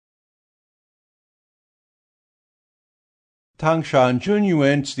Tangshan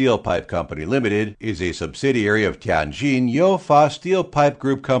Zhenyuan Steel Pipe Company Limited is a subsidiary of Tianjin Youfa Steel Pipe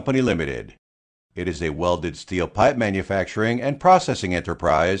Group Company Limited. It is a welded steel pipe manufacturing and processing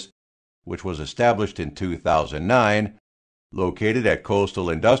enterprise, which was established in 2009, located at Coastal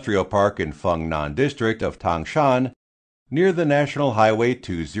Industrial Park in Fengnan District of Tangshan, near the National Highway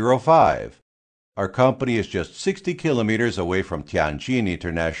 205. Our company is just 60 kilometers away from Tianjin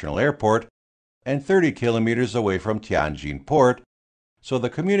International Airport and 30 kilometers away from Tianjin Port, so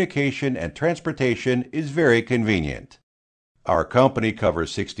the communication and transportation is very convenient. Our company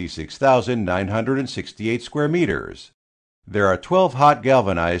covers 66,968 square meters. There are 12 hot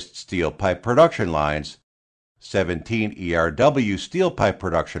galvanized steel pipe production lines, 17 ERW steel pipe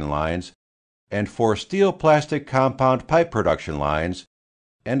production lines, and 4 steel plastic compound pipe production lines,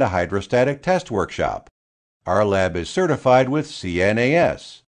 and a hydrostatic test workshop. Our lab is certified with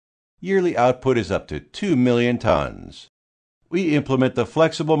CNAS. Yearly output is up to 2 million tons. We implement the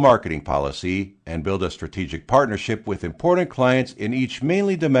flexible marketing policy and build a strategic partnership with important clients in each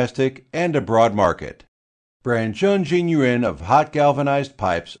mainly domestic and abroad market. Brand Zhenyuan of hot galvanized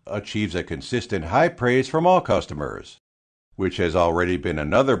pipes achieves a consistent high praise from all customers, which has already been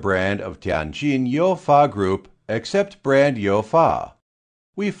another brand of Tianjin Youfa Group except brand Youfa.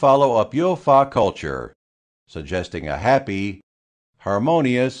 We follow up Youfa culture, suggesting a happy,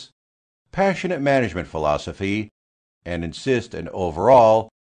 harmonious, passionate management philosophy, and insist an overall,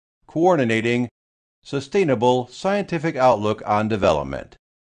 coordinating, sustainable scientific outlook on development,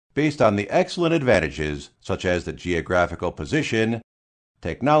 based on the excellent advantages such as the geographical position,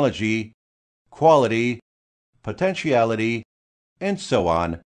 technology, quality, potentiality, and so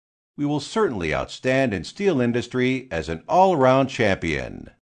on. We will certainly outstand in steel industry as an all-round champion.